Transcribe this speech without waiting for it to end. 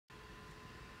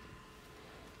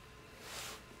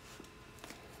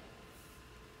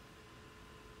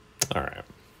All right.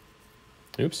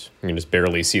 Oops. You can just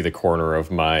barely see the corner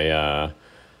of my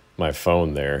my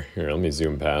phone there. Here, let me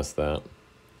zoom past that.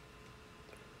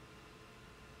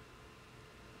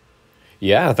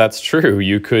 Yeah, that's true.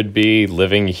 You could be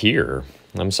living here.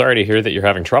 I'm sorry to hear that you're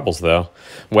having troubles, though.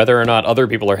 Whether or not other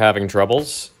people are having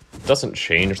troubles doesn't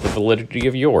change the validity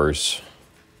of yours.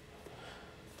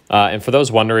 And for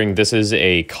those wondering, this is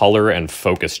a color and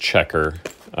focus checker.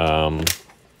 I'm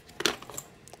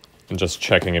just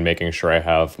checking and making sure I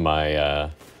have my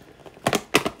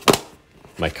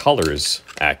my colors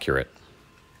accurate.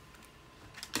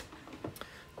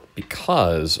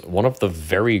 Because one of the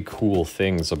very cool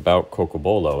things about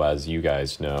Cocobolo, as you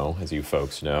guys know, as you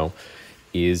folks know,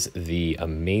 is the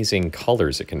amazing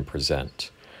colors it can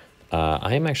present.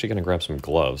 I am actually going to grab some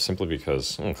gloves simply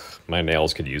because my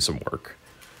nails could use some work.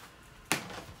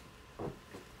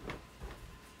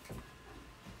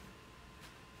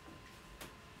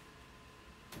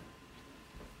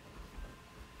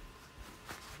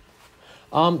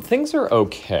 Things are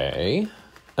okay.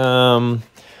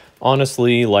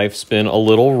 Honestly, life's been a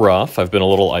little rough. I've been a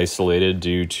little isolated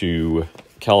due to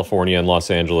California and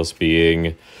Los Angeles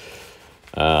being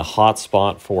a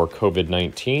hotspot for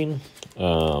COVID-19.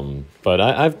 But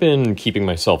I've been keeping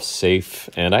myself safe,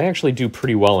 and I actually do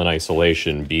pretty well in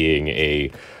isolation, being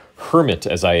a hermit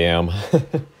as I am.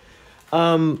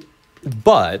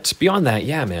 But beyond that,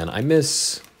 yeah, man, I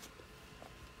miss...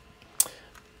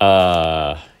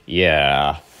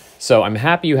 Yeah. So I'm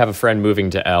happy you have a friend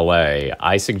moving to LA.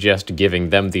 I suggest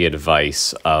giving them the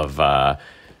advice of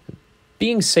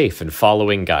being safe and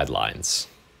following guidelines.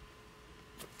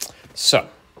 So,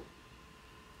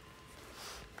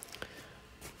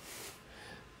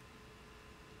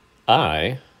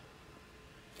 I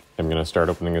am going to start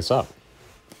opening this up.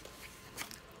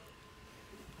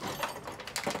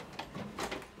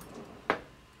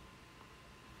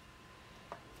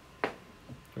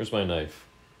 Here's my knife.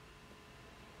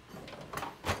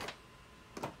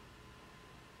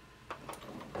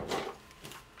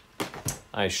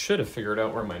 I should have figured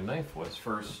out where my knife was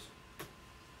first.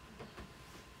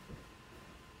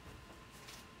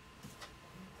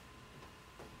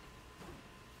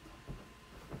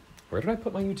 Where did I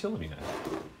put my utility knife?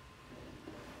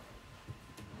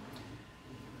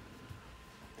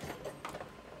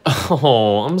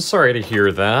 Oh, I'm sorry to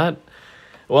hear that.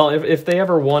 Well, if they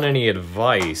ever want any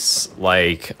advice,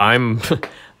 like, I've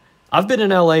been in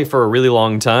LA for a really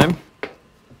long time.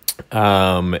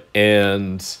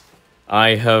 And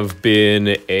I have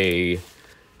been a...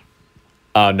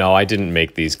 no, I didn't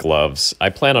make these gloves. I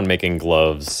plan on making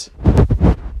gloves.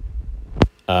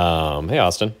 Hey,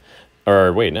 Austin.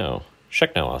 Or, wait, no.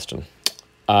 Check now, Austin.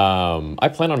 I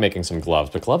plan on making some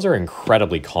gloves, but gloves are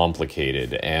incredibly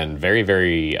complicated and very,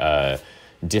 very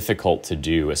difficult to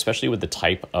do, especially with the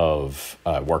type of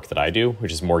work that I do,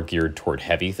 which is more geared toward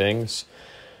heavy things.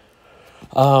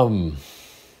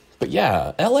 But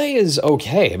yeah, LA is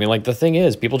okay. I mean, like, the thing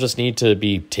is, people just need to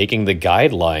be taking the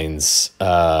guidelines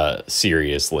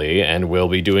seriously, and we'll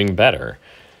be doing better.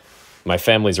 My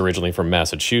family's originally from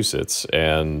Massachusetts,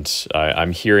 and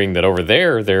I'm hearing that over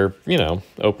there, they're, you know,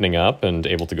 opening up and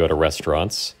able to go to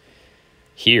restaurants.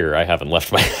 Here, I haven't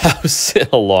left my house in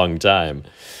a long time.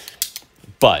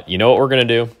 But you know what we're going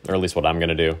to do, or at least what I'm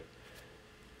going to do?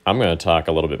 I'm going to talk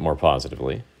a little bit more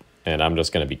positively, and I'm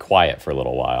just going to be quiet for a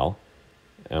little while.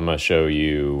 I'm going to show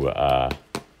you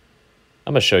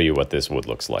what this wood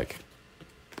looks like.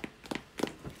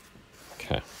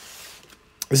 Okay.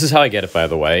 This is how I get it, by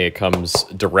the way. It comes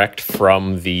direct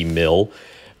from the mill.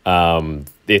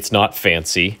 It's not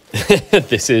fancy.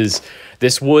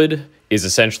 This wood is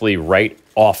essentially right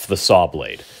off the saw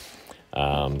blade.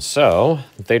 So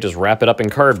they just wrap it up in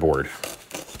cardboard.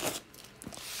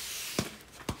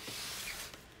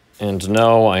 And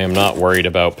no, I am not worried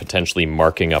about potentially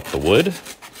marking up the wood.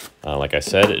 Like I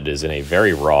said, it is in a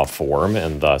very raw form,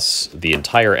 and thus the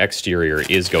entire exterior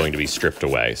is going to be stripped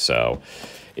away. So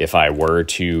if I were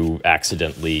to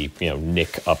accidentally,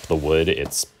 nick up the wood,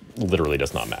 it's literally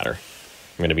does not matter.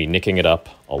 I'm going to be nicking it up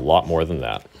a lot more than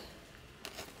that.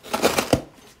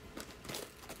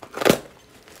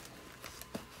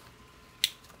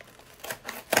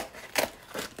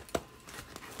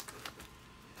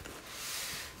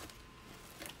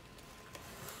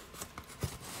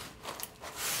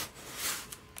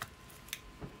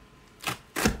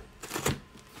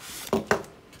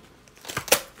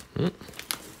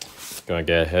 Gonna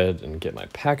go ahead and get my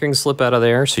packing slip out of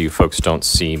there so you folks don't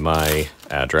see my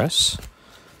address.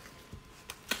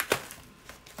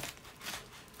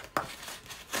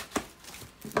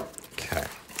 Okay.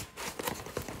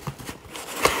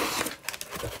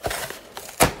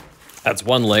 That's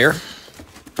one layer.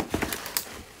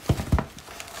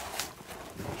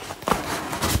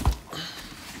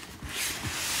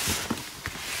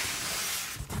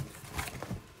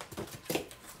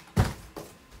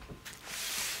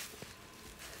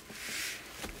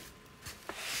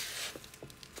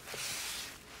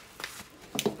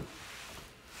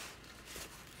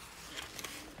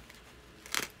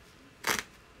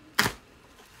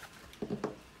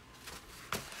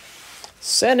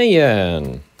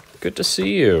 Senian, good to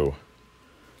see you.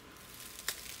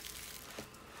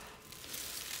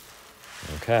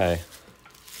 Okay,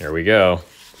 here we go.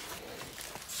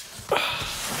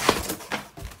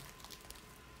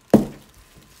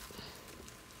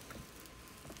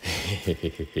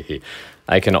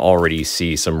 I can already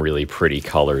see some really pretty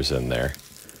colors in there.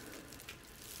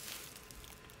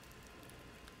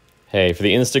 Hey, for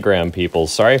the Instagram people,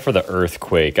 sorry for the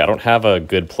earthquake. I don't have a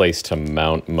good place to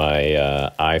mount my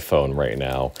iPhone right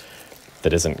now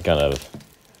that isn't gonna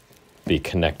be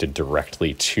connected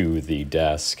directly to the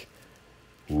desk.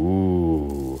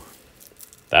 Ooh,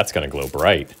 that's gonna glow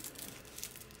bright.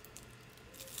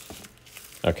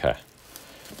 Okay.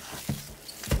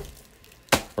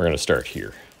 We're gonna start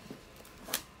here.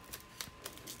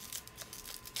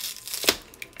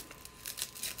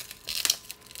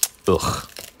 Ugh.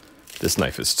 This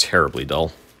knife is terribly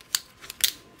dull.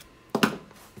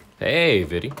 Hey,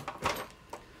 Viddy.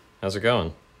 How's it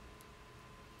going?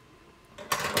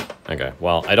 Okay,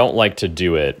 well, I don't like to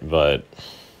do it, but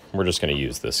we're just going to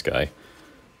use this guy.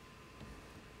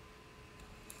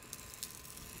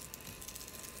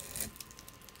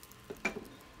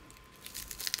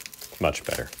 Much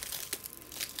better.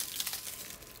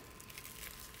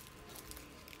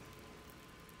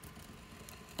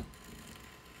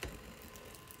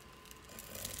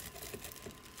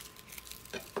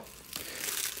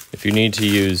 If you need to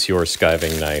use your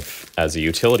skiving knife as a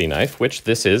utility knife, which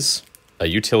this is a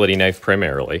utility knife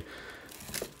primarily,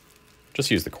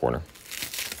 just use the corner.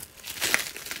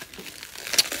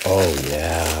 Oh,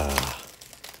 yeah.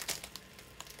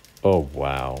 Oh,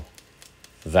 wow.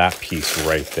 That piece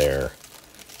right there.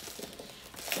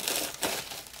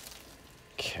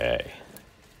 Okay.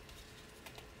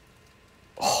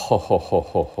 Ho, ho, ho,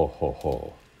 ho, ho, ho,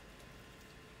 ho.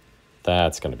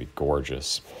 That's going to be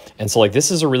gorgeous. And so, like,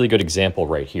 this is a really good example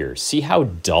right here. See how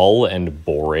dull and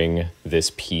boring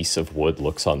this piece of wood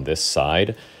looks on this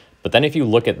side? But then if you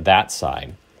look at that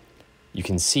side, you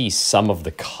can see some of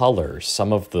the color,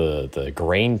 some of the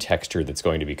grain texture that's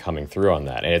going to be coming through on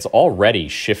that. And it's already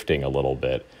shifting a little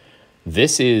bit.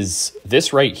 This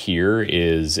right here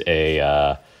is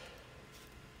a,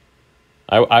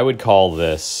 I would call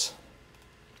this,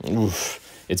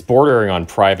 oof, it's bordering on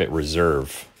private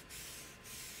reserve.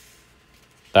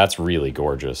 That's really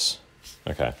gorgeous.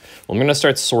 Okay, well, I'm gonna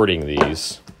start sorting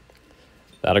these.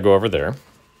 That'll go over there.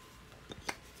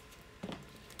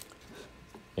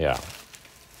 Yeah.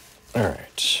 All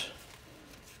right.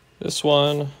 This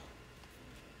one,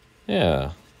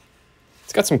 yeah.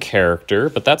 It's got some character,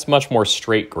 but that's much more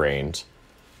straight-grained.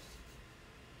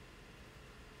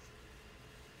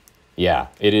 Yeah,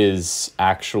 it is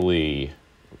actually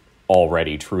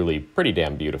already truly pretty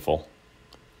damn beautiful.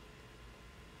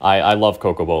 I love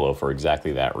Cocobolo for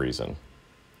exactly that reason.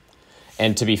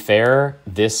 And to be fair,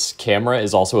 this camera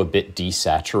is also a bit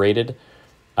desaturated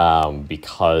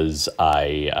because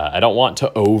I don't want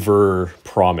to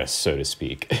over-promise, so to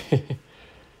speak.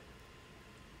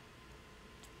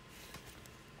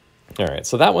 All right,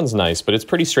 so that one's nice, but it's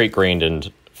pretty straight-grained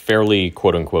and fairly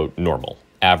quote-unquote normal,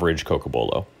 average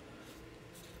Cocobolo.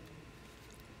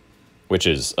 Which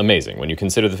is amazing when you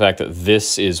consider the fact that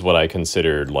this is what I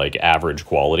considered like average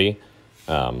quality.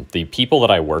 The people that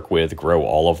I work with grow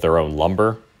all of their own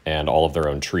lumber and all of their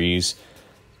own trees.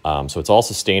 So it's all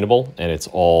sustainable and it's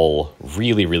all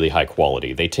really, really high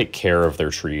quality. They take care of their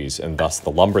trees and thus the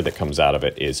lumber that comes out of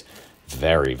it is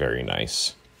very, very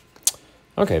nice.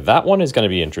 Okay, that one is going to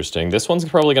be interesting. This one's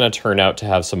probably going to turn out to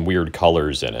have some weird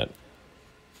colors in it.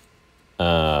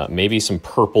 Maybe some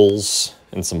purples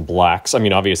and some blacks. I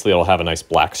mean, obviously it'll have a nice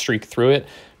black streak through it,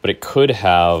 but it could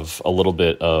have a little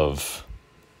bit of,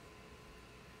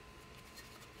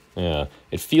 yeah,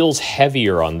 it feels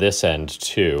heavier on this end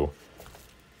too,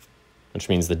 which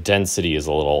means the density is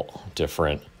a little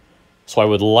different. So I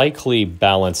would likely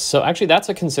balance. So actually that's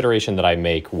a consideration that I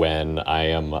make when I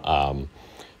am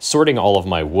sorting all of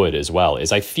my wood as well,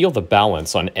 is I feel the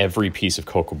balance on every piece of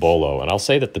Cocobolo, and I'll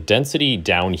say that the density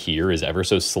down here is ever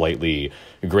so slightly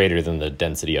greater than the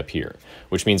density up here,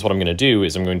 which means what I'm going to do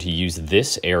is I'm going to use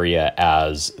this area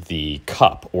as the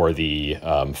cup or the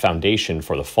foundation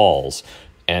for the falls,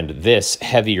 And this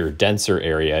heavier, denser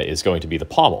area is going to be the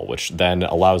pommel, which then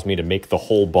allows me to make the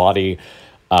whole body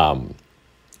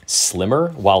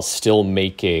slimmer while still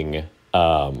making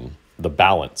the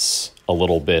balance a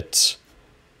little bit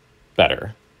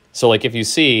better. So like if you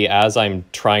see, as I'm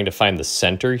trying to find the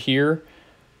center here,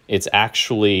 it's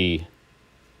actually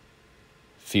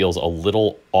feels a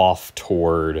little off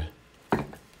toward,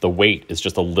 the weight is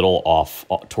just a little off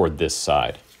toward this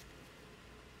side.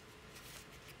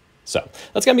 So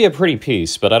that's going to be a pretty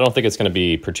piece, but I don't think it's going to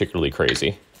be particularly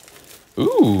crazy.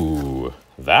 Ooh,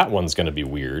 that one's going to be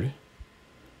weird.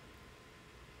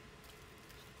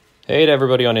 Hey to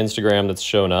everybody on Instagram that's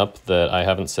shown up that I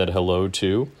haven't said hello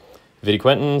to. Vidi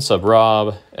Quentin, Sub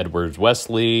Rob, Edwards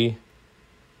Wesley,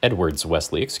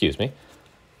 excuse me.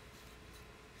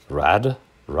 Rad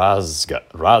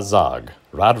Razag.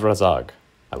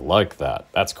 I like that.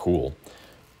 That's cool.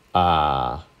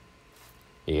 Yeah,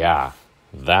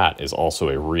 that is also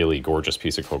a really gorgeous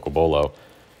piece of Cocobolo.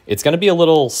 It's going to be a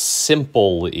little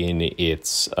simple in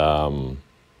its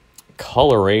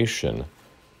coloration,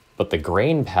 but the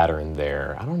grain pattern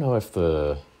there, I don't know if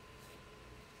the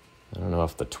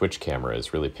Twitch camera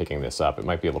is really picking this up. It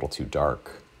might be a little too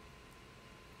dark.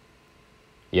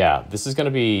 Yeah, this is going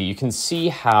to be, you can see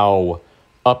how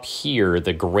up here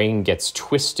the grain gets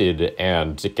twisted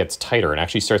and it gets tighter and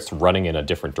actually starts running in a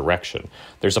different direction.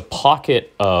 There's a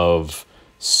pocket of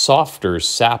softer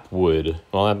sapwood.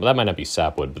 Well, that might not be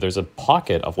sapwood, but there's a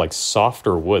pocket of like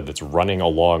softer wood that's running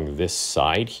along this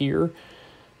side here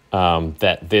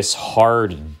that this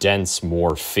hard, dense,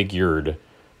 more figured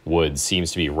wood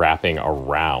seems to be wrapping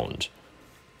around.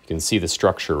 You can see the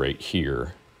structure right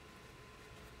here.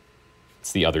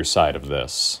 It's the other side of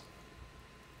this.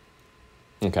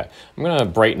 Okay, I'm gonna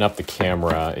brighten up the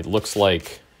camera. It looks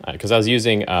like, because I was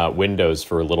using Windows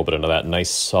for a little bit of that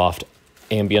nice soft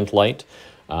ambient light.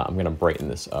 I'm gonna brighten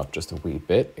this up just a wee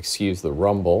bit. Excuse the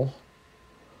rumble.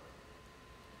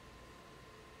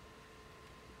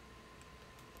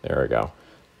 There we go.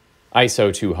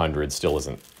 ISO 200 still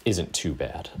isn't too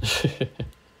bad.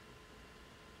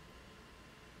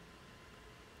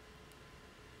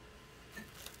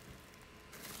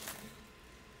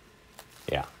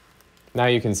 Yeah. Now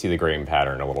you can see the grain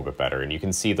pattern a little bit better, and you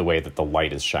can see the way that the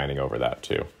light is shining over that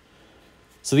too.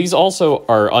 So these also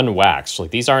are unwaxed.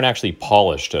 Like these aren't actually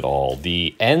polished at all.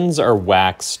 The ends are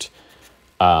waxed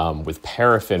with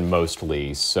paraffin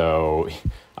mostly. So,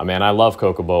 I mean, I love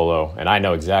Cocobolo, and I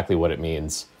know exactly what it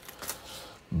means.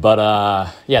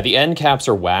 But yeah, the end caps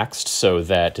are waxed so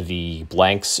that the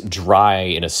blanks dry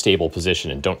in a stable position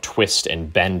and don't twist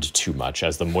and bend too much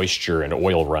as the moisture and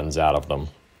oil runs out of them.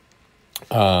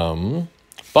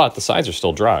 But the sides are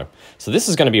still dry. So this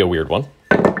is going to be a weird one.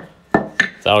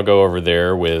 So I'll go over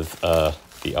there with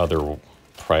the other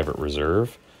private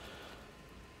reserve.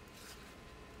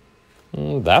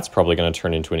 That's probably going to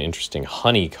turn into an interesting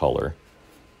honey color,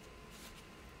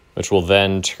 which will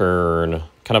then turn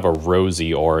kind of a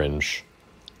rosy orange.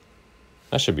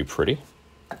 That should be pretty.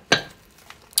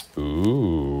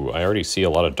 Ooh, I already see a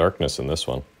lot of darkness in this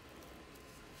one.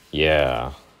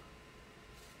 Yeah.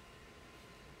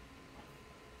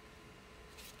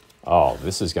 Oh,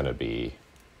 this is going to be...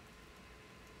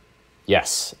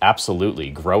 Yes, absolutely.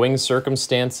 Growing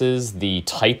circumstances, the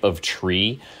type of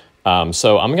tree.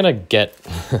 So I'm going to get...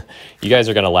 You guys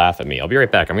are going to laugh at me. I'll be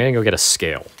right back. I'm going to go get a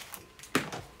scale.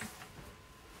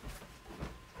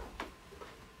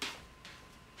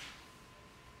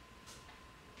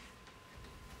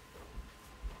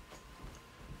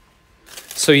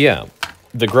 So yeah,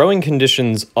 the growing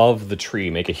conditions of the tree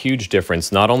make a huge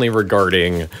difference, not only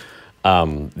regarding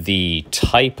the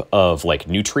type of like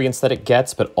nutrients that it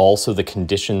gets, but also the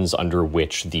conditions under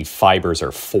which the fibers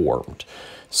are formed.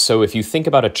 So if you think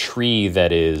about a tree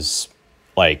that is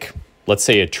like, let's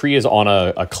say a tree is on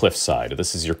a cliffside.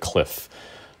 This is your cliff.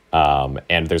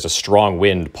 And there's a strong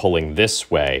wind pulling this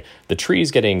way. The tree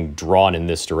is getting drawn in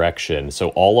this direction. So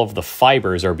all of the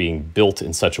fibers are being built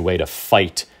in such a way to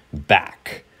fight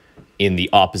back in the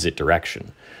opposite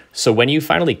direction. So when you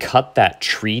finally cut that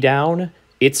tree down,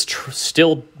 it's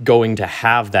still going to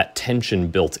have that tension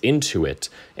built into it,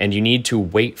 and you need to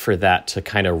wait for that to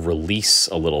kind of release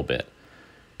a little bit.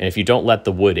 And if you don't let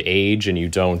the wood age and you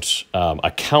don't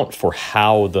account for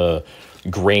how the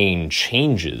grain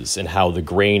changes and how the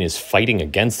grain is fighting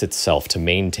against itself to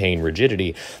maintain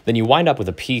rigidity, then you wind up with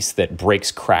a piece that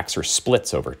breaks, cracks, or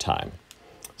splits over time.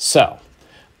 So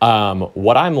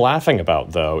what I'm laughing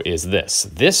about, though, is this.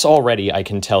 This already, I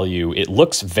can tell you, it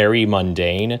looks very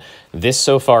mundane. This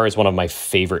so far is one of my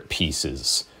favorite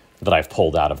pieces that I've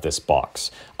pulled out of this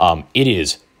box. It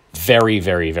is very,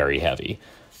 very, very heavy.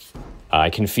 I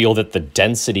can feel that the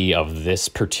density of this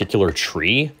particular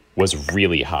tree was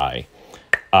really high,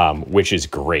 which is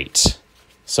great.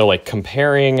 So like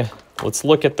comparing, let's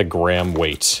look at the gram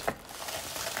weight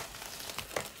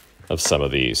of some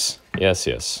of these. Yes,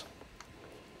 yes.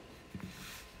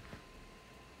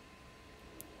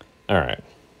 All right.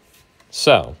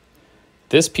 So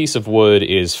this piece of wood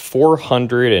is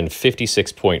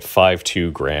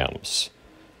 456.52 grams.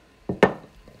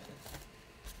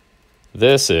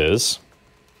 This is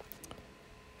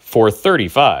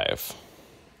 435.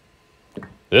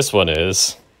 This one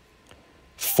is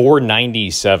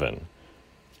 497.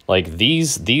 Like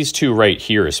these two right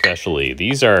here especially,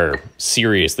 these are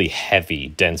seriously heavy,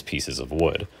 dense pieces of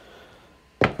wood.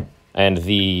 And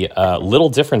the little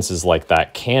differences like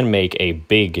that can make a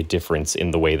big difference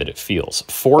in the way that it feels.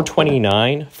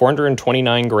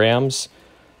 429 grams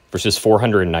versus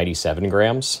 497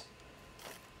 grams.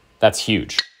 That's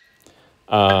huge.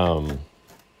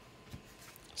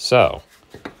 So,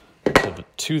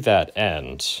 to that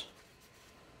end,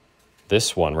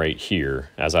 this one right here,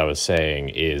 as I was saying,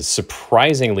 is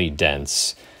surprisingly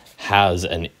dense, has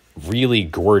an really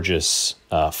gorgeous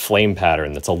flame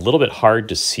pattern that's a little bit hard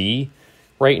to see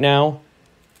right now,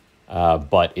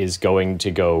 but is going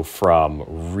to go from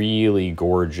really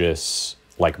gorgeous,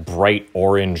 like bright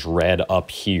orange red up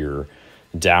here,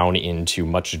 down into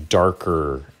much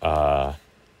darker,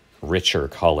 richer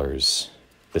colors.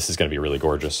 This is going to be really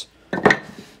gorgeous. That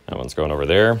one's going over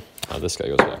there. This guy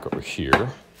goes back over here.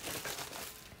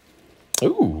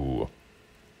 Ooh.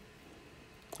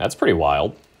 That's pretty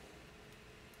wild.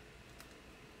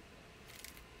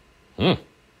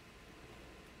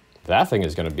 That thing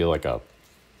is going to be like a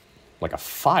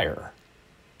fire.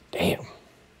 Damn.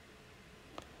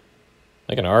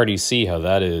 I can already see how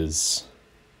that is.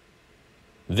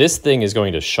 This thing is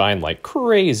going to shine like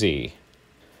crazy.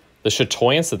 The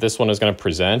chatoyance that this one is going to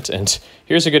present, and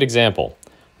here's a good example.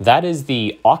 That is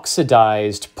the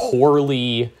oxidized,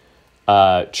 poorly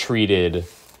treated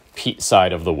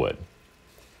side of the wood.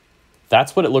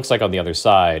 That's what it looks like on the other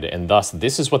side, and thus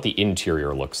this is what the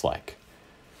interior looks like.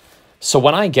 So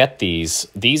when I get these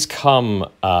come,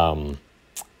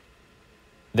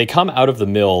 they come out of the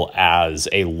mill as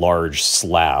a large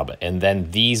slab, and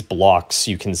then these blocks,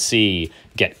 you can see,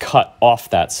 get cut off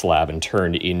that slab and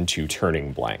turned into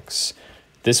turning blanks.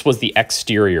 This was the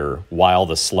exterior while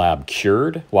the slab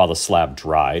cured, while the slab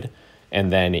dried,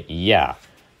 and then, yeah,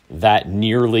 that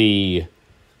nearly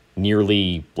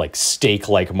like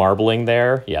steak-like marbling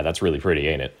there, yeah, that's really pretty,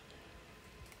 ain't it?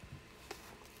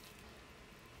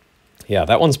 Yeah,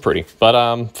 that one's pretty,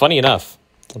 but funny enough,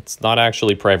 it's not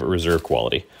actually private reserve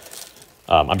quality.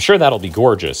 I'm sure that'll be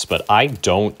gorgeous, but I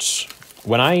don't...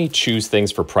 When I choose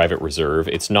things for private reserve,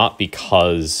 it's not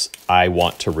because I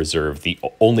want to reserve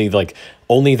only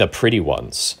the pretty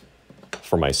ones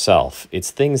for myself.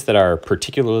 It's things that are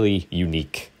particularly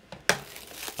unique.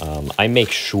 I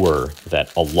make sure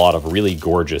that a lot of really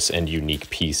gorgeous and unique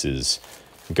pieces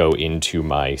go into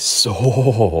my...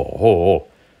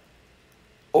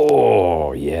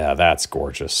 Oh, yeah, that's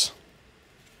gorgeous.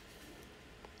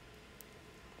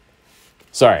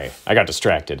 Sorry, I got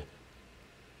distracted.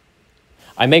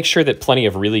 I make sure that plenty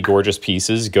of really gorgeous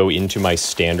pieces go into my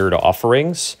standard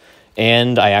offerings,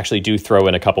 and I actually do throw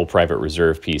in a couple private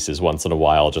reserve pieces once in a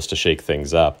while just to shake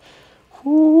things up.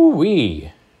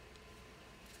 Whoo-wee.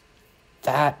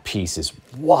 That piece is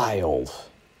wild.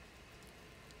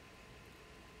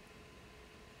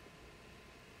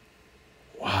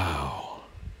 Wow.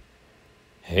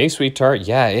 Hey, sweetheart.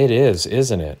 Yeah, it is,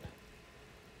 isn't it?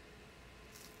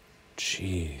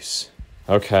 Jeez.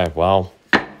 Okay, well,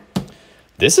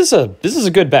 this is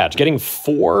a good batch. Getting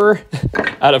 4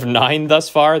 out of 9 thus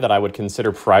far that I would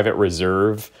consider private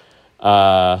reserve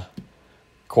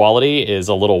quality is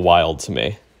a little wild to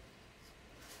me.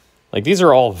 Like, these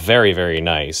are all very, very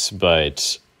nice,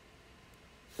 but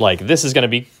like, this is going to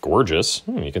be gorgeous.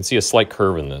 You can see a slight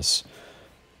curve in this.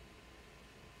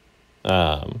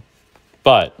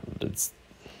 But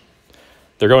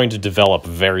they're going to develop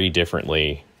very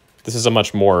differently. This is a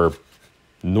much more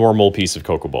normal piece of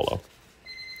Cocobolo.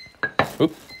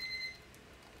 Oop.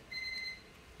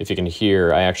 If you can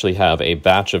hear, I actually have a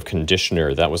batch of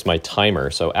conditioner. That was my timer.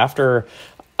 So after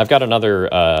I've got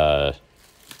another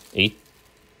 8.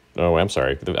 Oh, I'm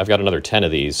sorry. I've got another 10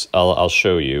 of these. I'll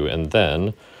show you, and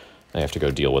then I have to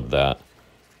go deal with that.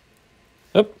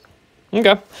 Oop.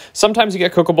 Okay. Sometimes you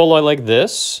get Cocobolo like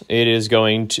this. This is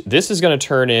going to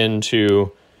turn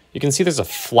into, you can see there's a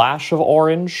flash of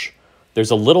orange.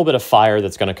 There's a little bit of fire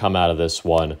that's going to come out of this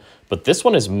one, but this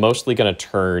one is mostly going to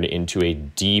turn into a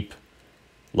deep,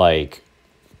 like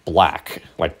black,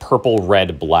 like purple,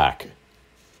 red, black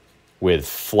with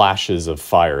flashes of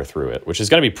fire through it, which is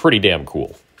going to be pretty damn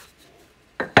cool.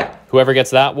 Whoever gets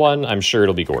that one, I'm sure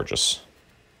it'll be gorgeous.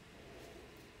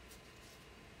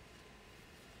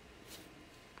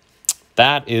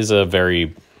 That is a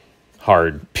very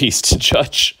hard piece to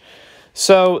judge.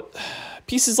 So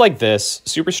pieces like this,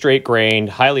 super straight grained,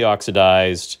 highly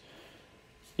oxidized.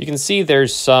 You can see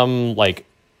there's some like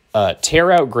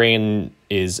tear out grain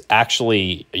is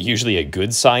actually usually a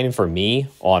good sign for me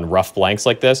on rough blanks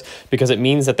like this, because it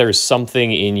means that there's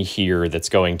something in here that's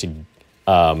going to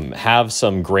have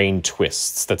some grain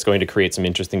twists, that's going to create some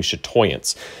interesting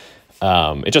chatoyance.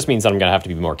 It just means that I'm going to have to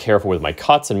be more careful with my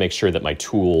cuts and make sure that my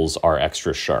tools are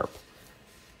extra sharp.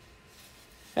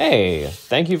 Hey,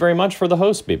 thank you very much for the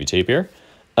host, Baby Tapir.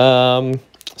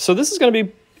 So this is going to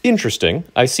be interesting.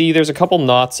 I see there's a couple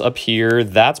knots up here.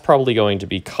 That's probably going to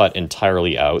be cut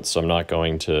entirely out, so I'm not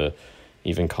going to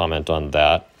even comment on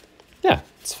that. Yeah,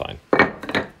 it's fine.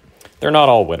 They're not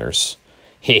all winners.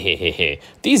 Hey.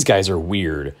 These guys are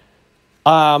weird.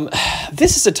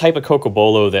 This is a type of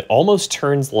Cocobolo that almost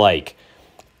turns like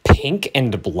pink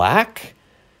and black.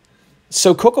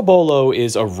 So Cocobolo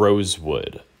is a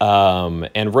rosewood,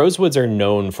 and rosewoods are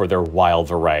known for their wild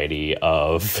variety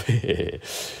of...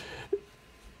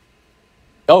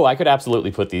 Oh, I could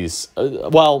absolutely put these,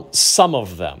 well, some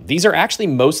of them. These are actually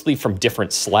mostly from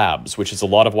different slabs, which is a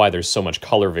lot of why there's so much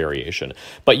color variation.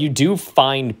 But you do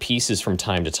find pieces from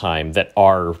time to time that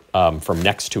are from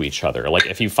next to each other. Like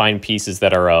if you find pieces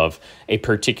that are of a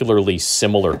particularly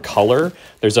similar color,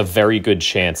 there's a very good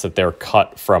chance that they're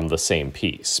cut from the same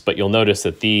piece. But you'll notice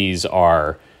that these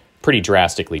are pretty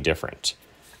drastically different.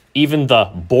 Even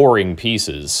the boring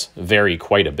pieces vary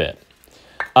quite a bit.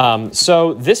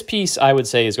 So this piece, I would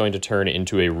say, is going to turn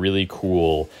into a really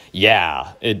cool,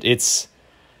 it's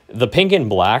the pink and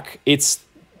black. It's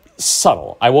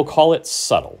subtle. I will call it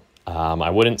subtle. I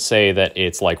wouldn't say that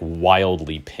it's like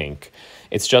wildly pink.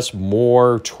 It's just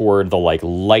more toward the like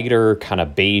lighter kind of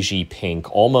beigey pink,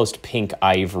 almost pink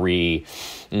ivory,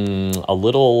 a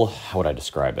little, how would I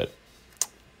describe it?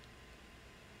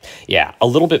 Yeah, a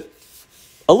little bit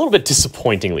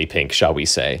disappointingly pink, shall we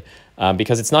say.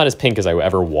 Because it's not as pink as I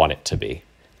ever want it to be.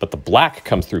 But the black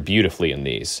comes through beautifully in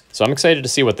these. So I'm excited to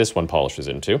see what this one polishes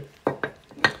into.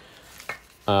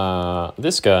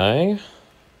 This guy...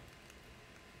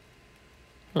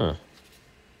 Huh.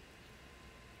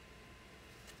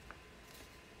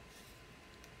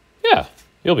 Yeah,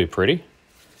 you'll be pretty.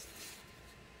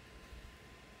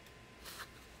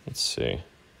 Let's see.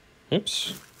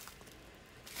 Oops.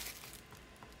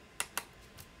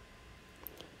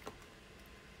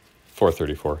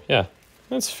 .434, yeah,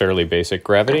 that's fairly basic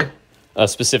gravity.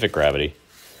 Specific gravity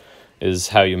is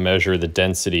how you measure the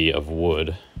density of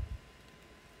wood.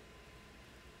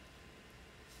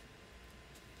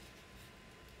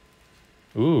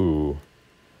 Ooh,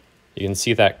 you can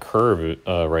see that curve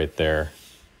right there.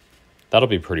 That'll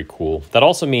be pretty cool. That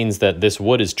also means that this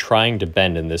wood is trying to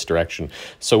bend in this direction.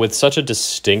 So with such a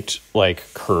distinct like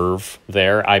curve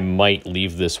there, I might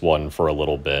leave this one for a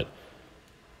little bit.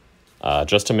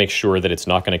 Just to make sure that it's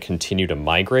not going to continue to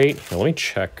migrate. Now, let me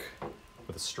check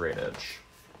with a straight edge.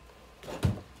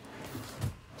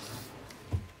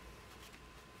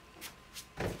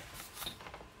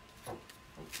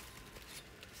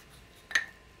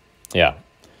 Yeah,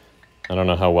 I don't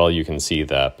know how well you can see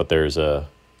that, but there's a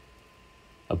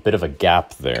bit of a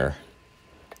gap there.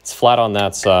 It's flat on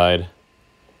that side,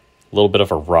 a little bit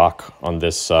of a rock on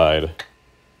this side,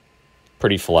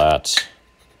 pretty flat.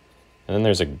 And then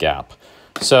there's a gap.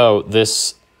 So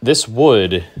this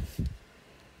wood,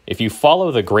 if you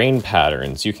follow the grain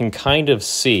patterns, you can kind of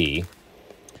see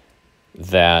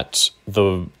that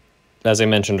as I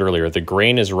mentioned earlier, the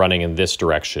grain is running in this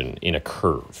direction in a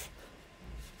curve.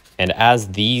 And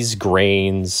as these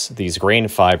grain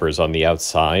fibers on the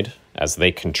outside, as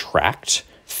they contract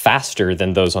faster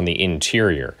than those on the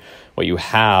interior, what you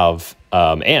have,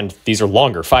 and these are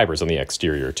longer fibers on the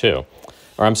exterior too,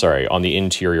 or I'm sorry, on the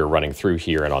interior running through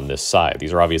here and on this side.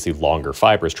 These are obviously longer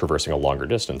fibers traversing a longer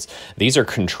distance. These are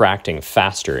contracting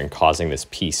faster and causing this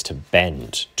piece to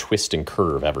bend, twist, and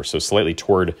curve ever so slightly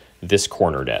toward this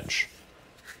cornered edge.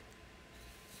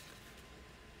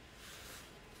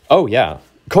 Oh yeah,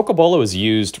 Cocobolo is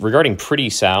used regarding pretty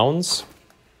sounds.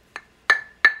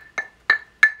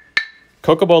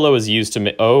 Cocobolo is used to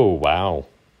make, oh wow.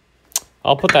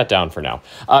 I'll put that down for now.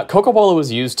 Cocobolo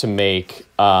is used to make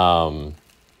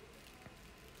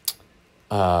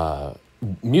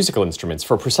musical instruments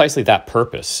for precisely that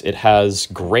purpose. It has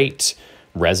great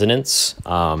resonance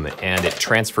and it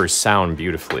transfers sound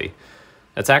beautifully.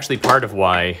 That's actually part of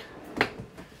why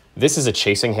This is a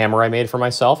chasing hammer I made for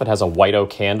myself. It has a white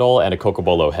oak handle and a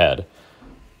Cocobolo head.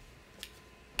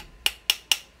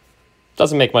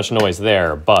 Doesn't make much noise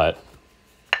there, but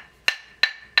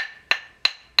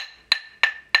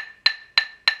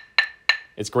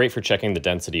it's great for checking the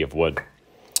density of wood.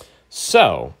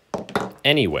 So,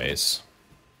 anyways,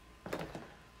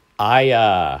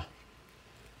 I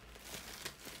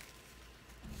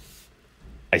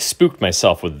spooked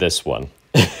myself with this one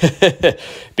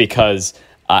because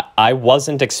I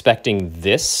wasn't expecting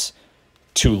this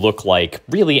to look like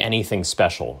really anything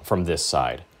special from this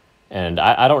side. And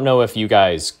I don't know if you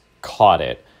guys caught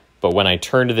it, but when I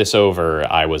turned this over,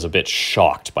 I was a bit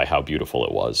shocked by how beautiful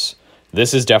it was.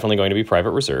 This is definitely going to be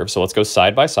private reserve, so let's go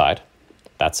side by side.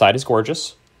 That side is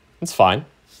gorgeous. It's fine.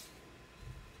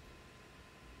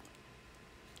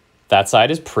 That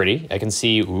side is pretty. I can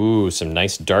see, ooh, some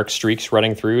nice dark streaks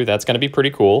running through. That's going to be pretty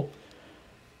cool.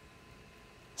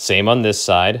 Same on this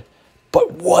side.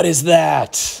 But what is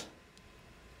that?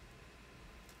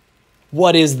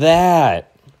 What is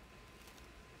that?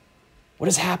 What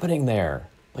is happening there?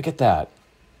 Look at that.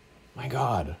 My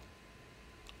God.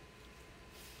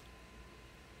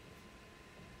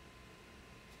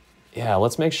 Yeah,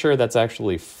 let's make sure that's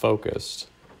actually focused.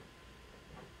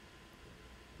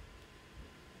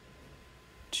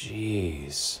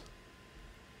 Jeez.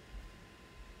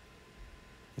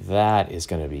 That is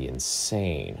going to be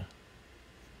insane.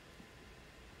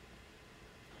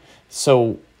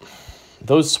 So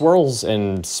those swirls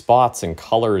and spots and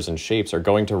colors and shapes are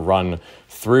going to run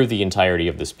through the entirety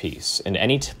of this piece. And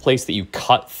any place that you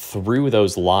cut through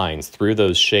those lines, through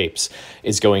those shapes,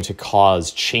 is going to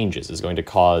cause changes, is going to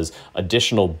cause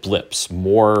additional blips,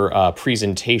 more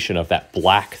presentation of that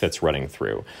black that's running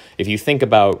through. If you think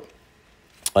about,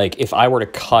 like, if I were to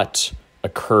cut a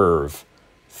curve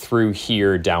through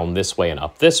here, down this way, and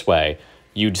up this way,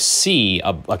 you'd see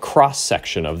a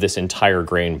cross-section of this entire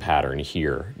grain pattern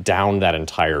here, down that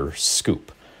entire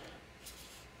scoop.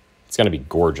 It's going to be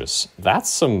gorgeous. That's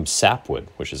some sapwood,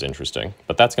 which is interesting,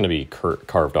 but that's going to be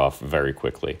carved off very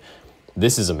quickly.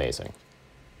 This is amazing.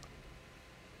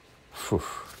 Whew.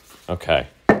 Okay.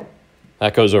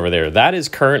 That goes over there. That is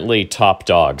currently top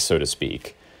dog, so to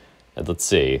speak. And let's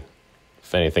see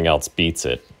if anything else beats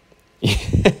it.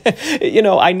 You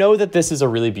know, I know that this is a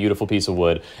really beautiful piece of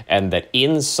wood and that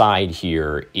inside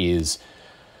here is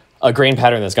a grain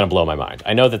pattern that's going to blow my mind.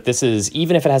 I know that this is,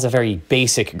 even if it has a very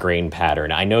basic grain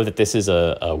pattern, I know that this is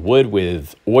a wood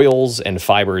with oils and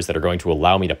fibers that are going to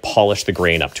allow me to polish the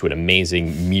grain up to an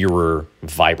amazing mirror,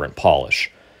 vibrant polish.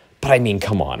 But I mean,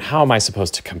 come on, how am I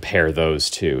supposed to compare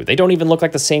those two? They don't even look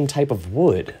like the same type of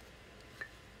wood.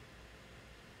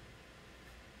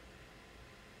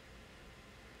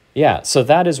 Yeah, so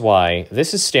that is why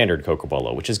this is standard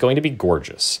Cocobolo, which is going to be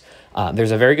gorgeous.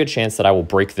 There's a very good chance that I will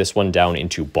break this one down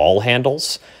into ball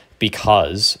handles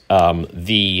because All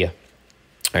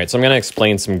right, so I'm going to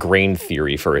explain some grain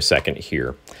theory for a second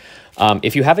here.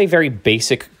 If you have a very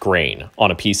basic grain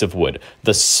on a piece of wood,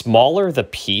 the smaller the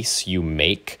piece you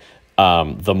make,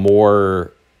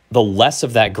 the less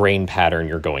of that grain pattern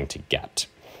you're going to get.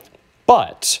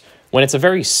 But when it's a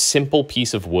very simple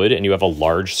piece of wood and you have a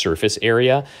large surface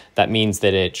area, that means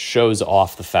that it shows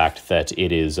off the fact that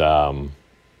it is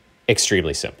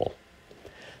extremely simple.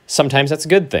 Sometimes that's a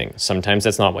good thing. Sometimes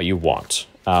that's not what you want.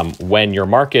 When your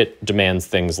market demands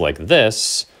things like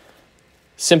this,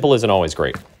 simple isn't always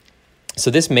great.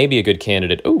 So this may be a good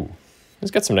candidate. Ooh,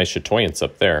 it's got some nice chatoyance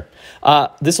up there.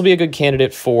 This will be a good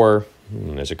candidate for,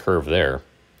 there's a curve there.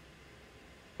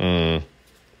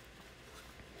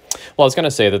 Well, I was going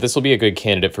to say that this will be a good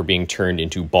candidate for being turned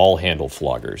into ball handle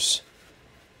floggers.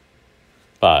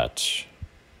 But,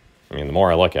 I mean, the more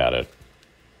I look at it,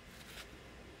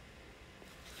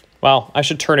 well, I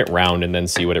should turn it round and then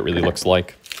see what it really looks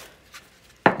like.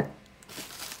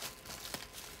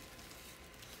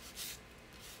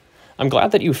 I'm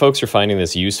glad that you folks are finding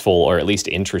this useful or at least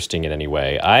interesting in any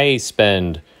way. I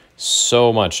spend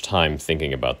so much time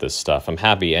thinking about this stuff. I'm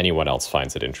happy anyone else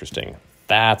finds it interesting.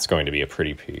 That's going to be a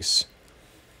pretty piece.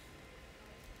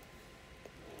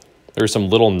 There's some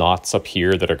little knots up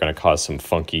here that are going to cause some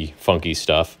funky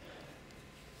stuff.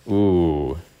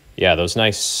 Ooh, yeah, those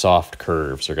nice soft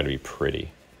curves are going to be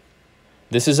pretty.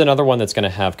 This is another one that's going to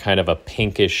have kind of a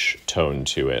pinkish tone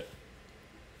to it.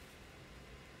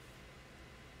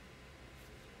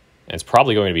 And it's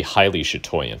probably going to be highly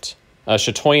chatoyant.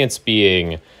 Chatoyance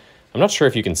being, I'm not sure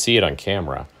if you can see it on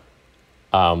camera.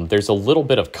 There's a little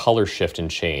bit of color shift and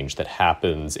change that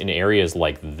happens in areas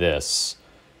like this,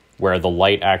 where the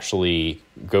light actually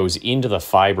goes into the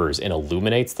fibers and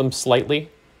illuminates them slightly.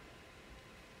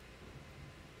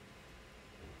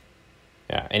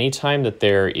 Yeah, anytime that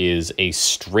there is a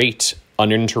straight,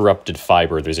 uninterrupted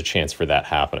fiber, there's a chance for that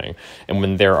happening. And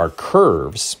when there are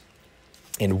curves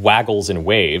and waggles and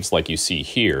waves, like you see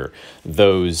here,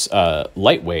 those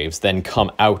light waves then come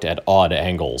out at odd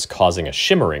angles, causing a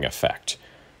shimmering effect,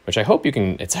 which I hope you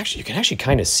can, you can actually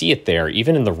kind of see it there,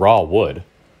 even in the raw wood,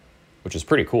 which is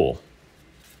pretty cool.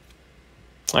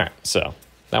 All right, so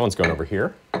that one's going over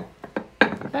here.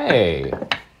 Hey,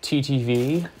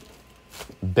 TTV.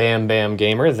 Bam Bam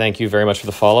Gamer, thank you very much for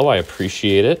the follow. I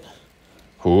appreciate it.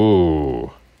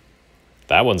 Ooh,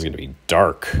 that one's going to be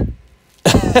dark.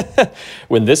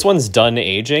 When this one's done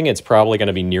aging, it's probably going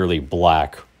to be nearly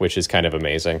black, which is kind of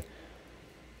amazing.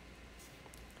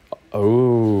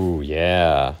 Oh,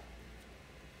 yeah.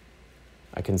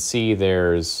 I can see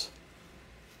there's...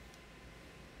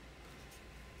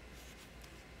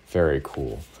 Very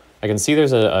cool. I can see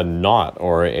there's a knot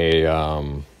or a...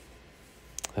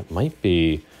 that might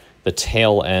be the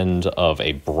tail end of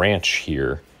a branch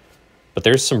here. But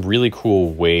there's some really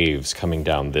cool waves coming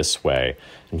down this way.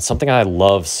 And something I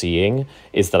love seeing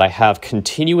is that I have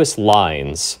continuous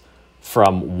lines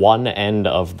from one end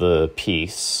of the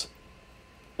piece.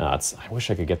 I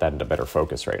wish I could get that into better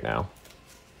focus right now.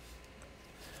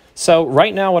 So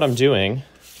right now what I'm doing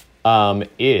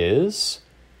is...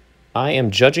 I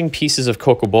am judging pieces of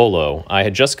Cocobolo. I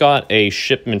had just got a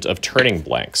shipment of turning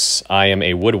blanks. I am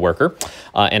a woodworker,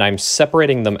 and I'm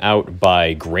separating them out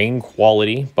by grain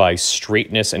quality, by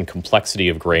straightness and complexity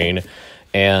of grain,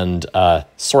 and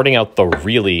sorting out the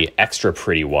really extra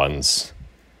pretty ones,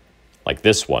 like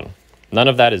this one. None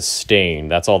of that is stained.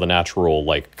 That's all the natural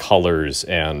like colors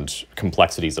and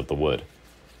complexities of the wood.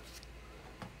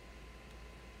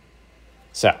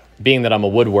 So, being that I'm a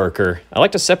woodworker, I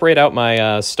like to separate out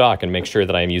my stock and make sure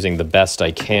that I'm using the best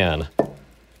I can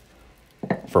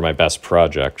for my best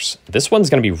projects. This one's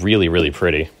going to be really, really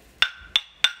pretty.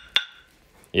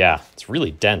 Yeah, it's really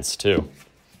dense, too.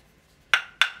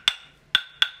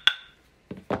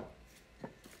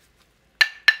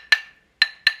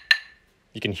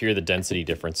 You can hear the density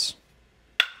difference.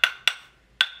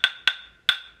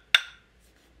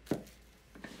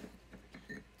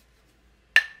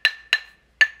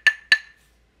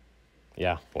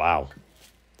 Yeah, wow.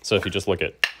 So if you just look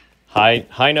at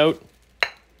high note,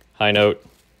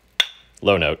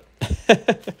 low note.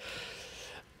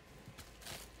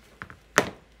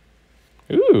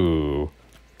 Ooh,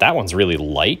 that one's really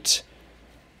light,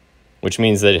 which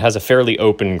means that it has a fairly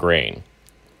open grain.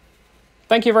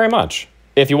 Thank you very much.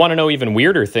 If you want to know even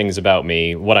weirder things about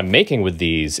me, what I'm making with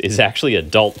these is actually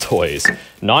adult toys.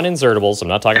 Non-insertables, I'm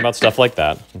not talking about stuff like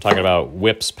that. I'm talking about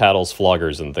whips, paddles,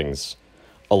 floggers, and things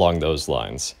along those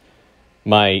lines.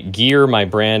 My gear, my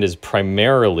brand is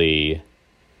primarily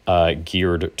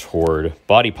geared toward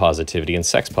body positivity and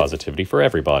sex positivity for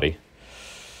everybody.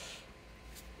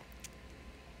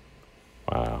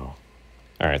 Wow.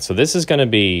 All right, so this is going to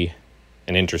be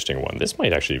an interesting one. This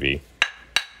might actually be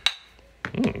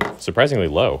surprisingly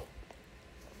low.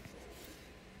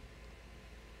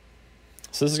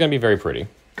 So this is going to be very pretty.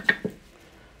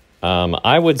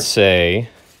 I would say...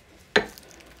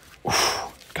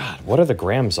 God, what are the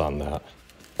grams on that?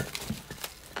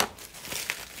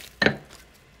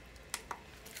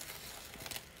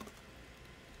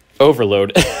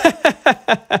 Overload.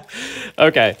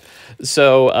 Okay,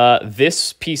 so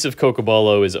this piece of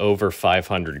Cocobolo is over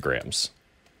 500 grams.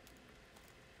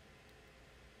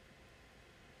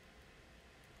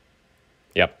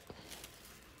 Yep.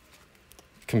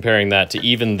 Comparing that to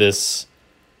even this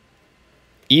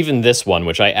one,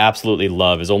 which I absolutely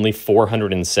love, is only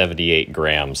 478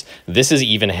 grams. This is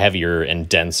even heavier and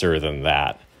denser than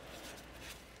that.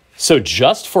 So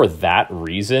just for that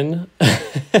reason...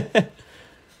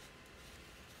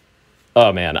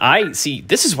 Oh, man.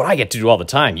 This is what I get to do all the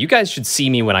time. You guys should see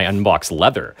me when I unbox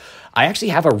leather. I actually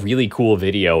have a really cool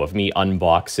video of me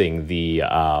unboxing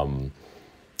the...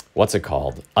 what's it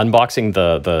called? Unboxing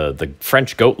the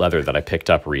French goat leather that I picked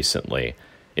up recently.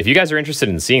 If you guys are interested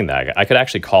in seeing that, I could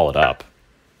actually call it up.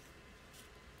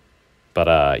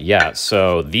 But yeah,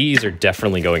 so these are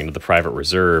definitely going into the private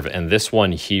reserve, and this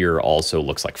one here also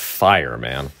looks like fire,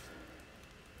 man.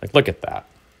 Like, look at that.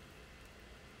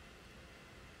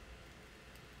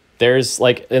 There's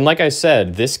like, and like I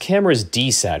said, this camera is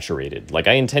desaturated. Like,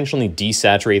 I intentionally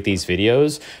desaturate these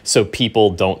videos so people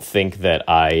don't think that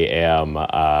I am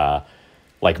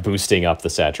like boosting up the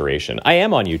saturation. I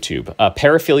am on YouTube.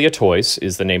 Paraphilia Toys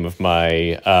is the name of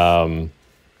my,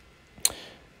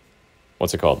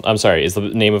 what's it called? I'm sorry, is the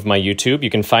name of my YouTube.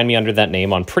 You can find me under that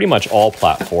name on pretty much all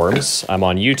platforms. I'm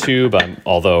on YouTube,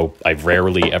 although I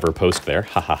rarely ever post there.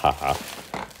 Ha ha ha ha.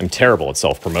 I'm terrible at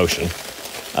self-promotion.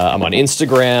 I'm on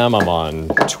Instagram, I'm on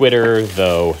Twitter,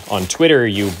 though on Twitter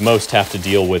you most have to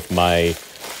deal with my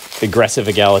aggressive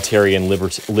egalitarian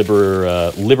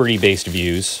liberty-based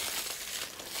views.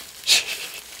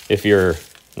 If you're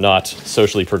not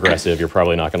socially progressive, you're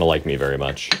probably not going to like me very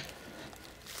much.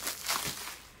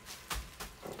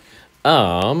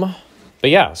 But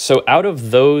yeah, so out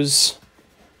of those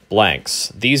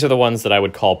blanks, these are the ones that I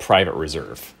would call private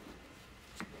reserve.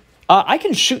 I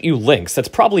can shoot you links. That's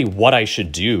probably what I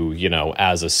should do, you know,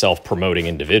 as a self-promoting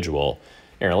individual.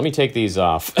 Here, let me take these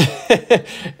off.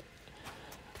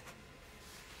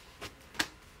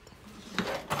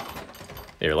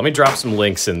 Here, let me drop some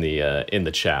links in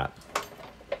the chat.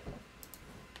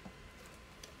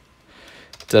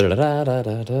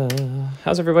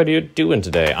 How's everybody doing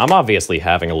today? I'm obviously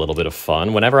having a little bit of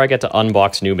fun. Whenever I get to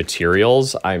unbox new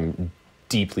materials, I'm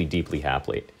deeply, deeply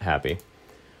happy.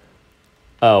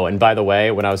 Oh, and by the way,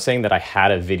 when I was saying that I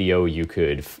had a video you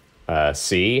could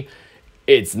see,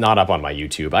 it's not up on my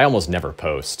YouTube. I almost never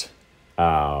post.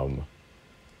 Let's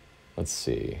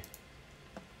see.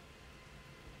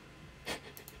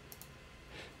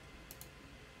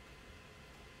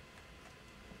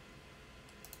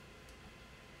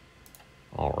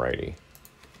 Alrighty.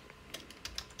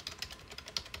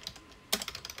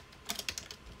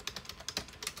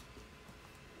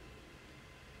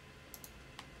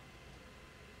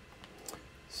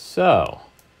 So,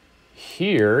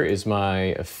 here is my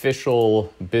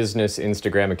official business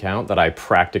Instagram account that I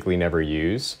practically never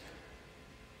use.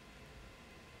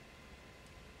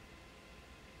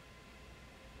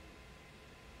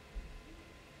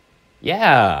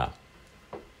 Yeah.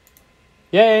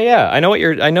 Yeah. I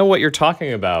know what you're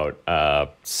talking about,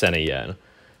 Senna Yen.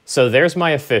 So there's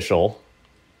my official,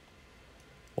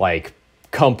 like,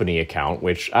 company account,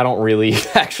 which I don't really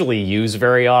actually use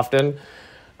very often.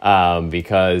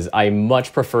 Because I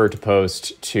much prefer to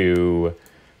post to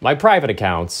my private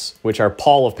accounts, which are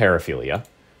Paul of Paraphilia,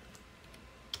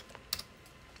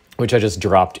 which I just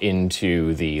dropped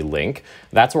into the link.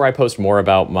 That's where I post more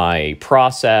about my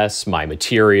process, my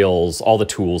materials, all the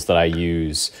tools that I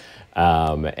use,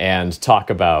 and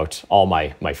talk about all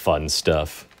my fun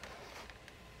stuff.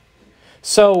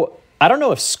 So I don't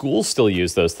know if schools still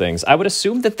use those things. I would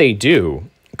assume that they do.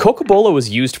 Cocobolo is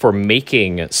used for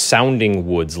making sounding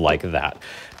woods like that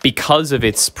because of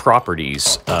its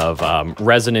properties of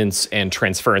resonance and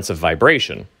transference of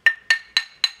vibration.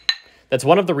 That's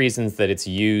one of the reasons that it's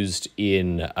used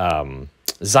in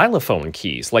xylophone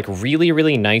keys. Like really,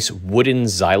 really nice wooden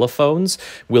xylophones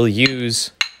will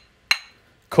use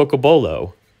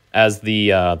Cocobolo as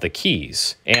the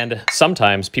keys. And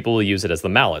sometimes people will use it as the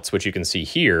mallets, which you can see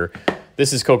here.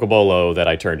 This is Cocobolo that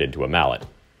I turned into a mallet.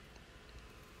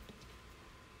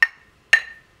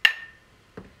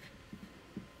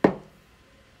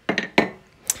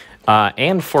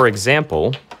 And for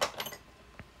example,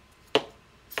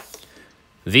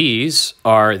 these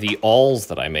are the awls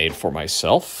that I made for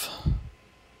myself.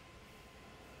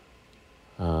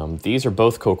 These are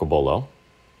both Cocobolo.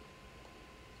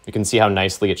 You can see how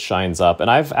nicely it shines up. And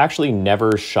I've actually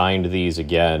never shined these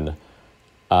again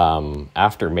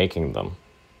after making them.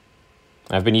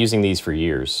 I've been using these for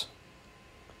years.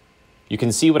 You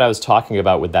can see what I was talking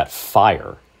about with that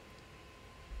fire,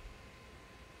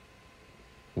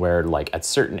 where like at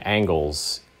certain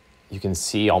angles, you can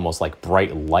see almost like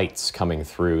bright lights coming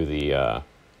through the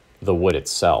wood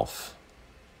itself.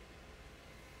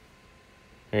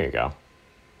 There you go.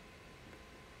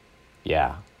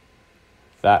 Yeah,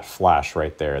 that flash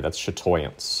right there, that's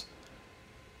chatoyance.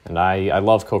 And I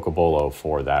love Cocobolo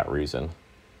for that reason.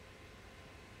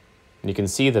 And you can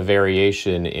see the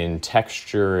variation in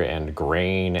texture and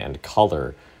grain and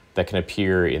color that can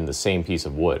appear in the same piece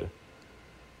of wood.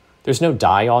 There's no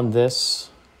dye on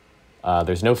this.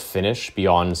 There's no finish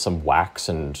beyond some wax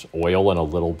and oil and a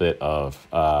little bit of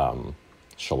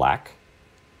shellac.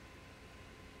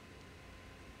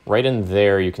 Right in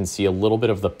there, you can see a little bit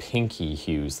of the pinky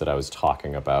hues that I was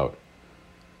talking about,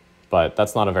 but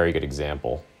that's not a very good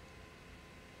example.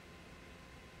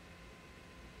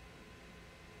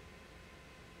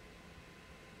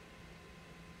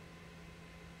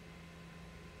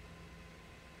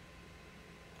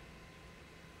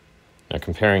 Now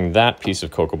comparing that piece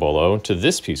of Cocobolo to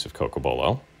this piece of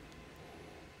Cocobolo,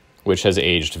 which has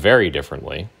aged very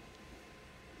differently,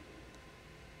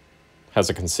 has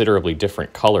a considerably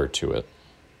different color to it.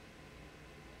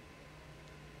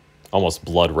 Almost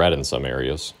blood red in some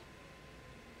areas.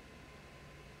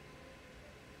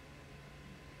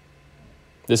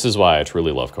 This is why I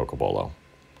truly love Cocobolo.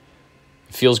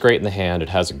 It feels great in the hand, it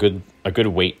has a good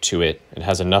weight to it, it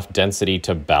has enough density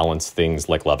to balance things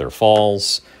like leather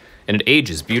falls, and it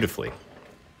ages beautifully.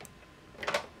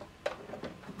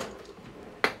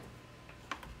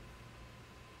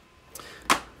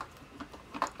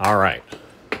 All right,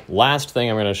 last thing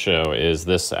I'm going to show is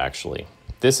this, actually.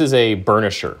 This is a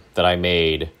burnisher that I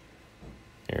made.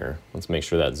 Here, let's make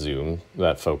sure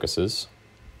that focuses.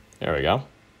 There we go.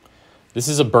 This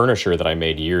is a burnisher that I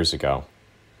made years ago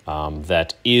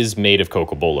that is made of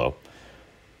Cocobolo.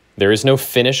 There is no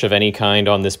finish of any kind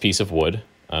on this piece of wood.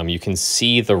 You can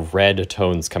see the red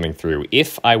tones coming through.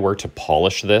 If I were to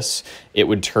polish this, it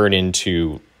would turn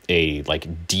into a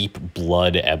like deep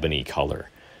blood ebony color.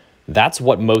 That's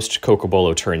what most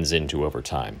Cocobolo turns into over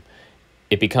time.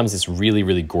 It becomes this really,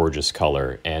 really gorgeous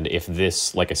color. And if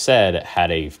this, like I said,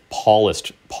 had a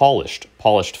polished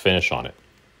finish on it,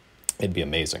 it'd be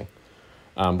amazing.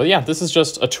 But yeah, this is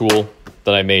just a tool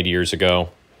that I made years ago.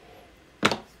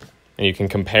 And you can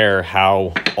compare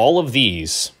how all of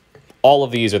these are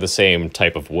the same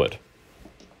type of wood.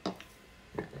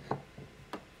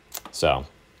 So,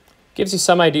 gives you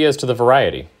some ideas to the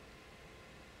variety.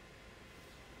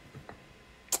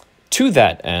 To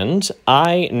that end,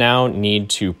 I now need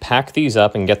to pack these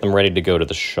up and get them ready to go to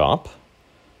the shop.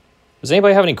 Does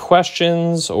anybody have any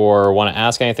questions or want to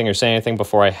ask anything or say anything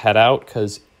before I head out?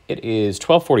 Because it is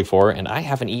 12:44 and I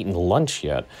haven't eaten lunch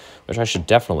yet, which I should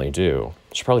definitely do.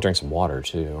 I should probably drink some water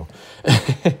too.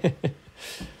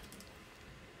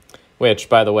 Which,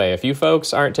 by the way, if you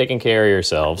folks aren't taking care of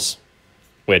yourselves,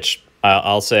 which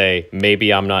I'll say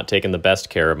maybe I'm not taking the best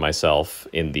care of myself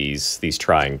in these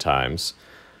trying times,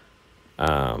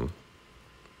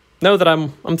 know that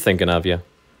I'm thinking of you.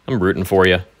 I'm rooting for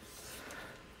you.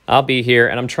 I'll be here,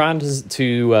 and I'm trying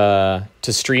to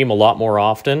stream a lot more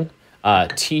often.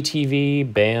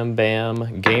 TTV Bam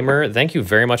Bam Gamer, thank you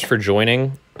very much for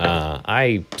joining.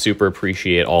 I super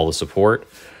appreciate all the support.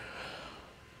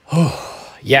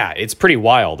 Yeah, it's pretty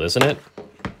wild, isn't it?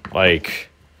 Like,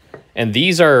 and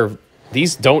these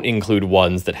don't include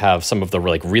ones that have some of the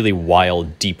like really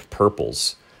wild deep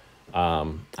purples. I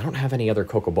don't have any other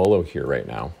Cocobolo here right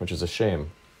now, which is a shame.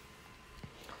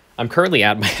 I'm currently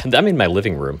I'm in my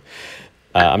living room.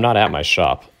 I'm not at my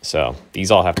shop, so these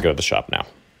all have to go to the shop now.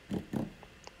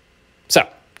 So,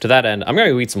 to that end, I'm going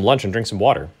to go eat some lunch and drink some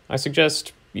water. I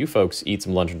suggest you folks eat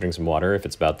some lunch and drink some water if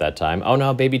it's about that time. Oh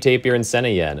no, Baby Tapir and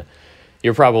Senayen.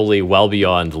 You're probably well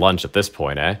beyond lunch at this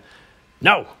point, eh?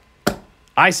 No!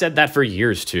 I said that for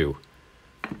years, too.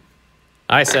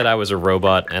 I said I was a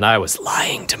robot, and I was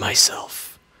lying to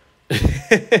myself.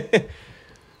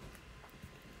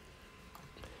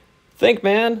 Think,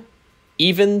 man.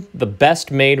 Even the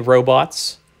best-made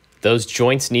robots, those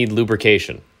joints need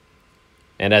lubrication.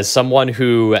 And as someone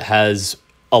who has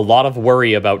a lot of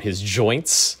worry about his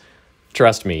joints,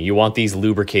 trust me, you want these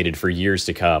lubricated for years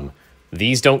to come.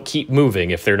 These don't keep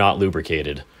moving if they're not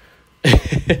lubricated.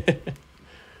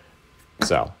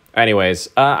 So, anyways,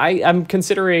 I'm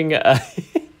considering...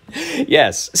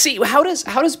 yes. See, how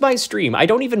does my stream... I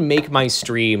don't even make my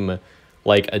stream,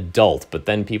 like, adult, but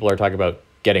then people are talking about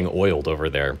getting oiled over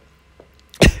there.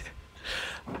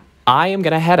 I am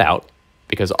going to head out,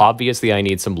 because obviously I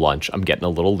need some lunch. I'm getting a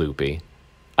little loopy.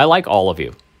 I like all of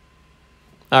you.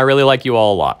 I really like you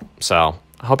all a lot. So,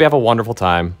 I hope you have a wonderful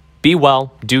time. Be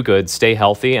well, do good, stay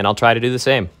healthy, and I'll try to do the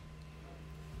same.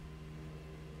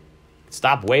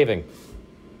 Stop waving.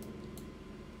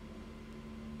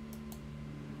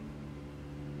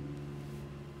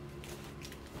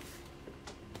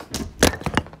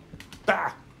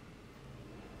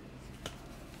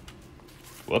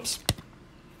 Whoops.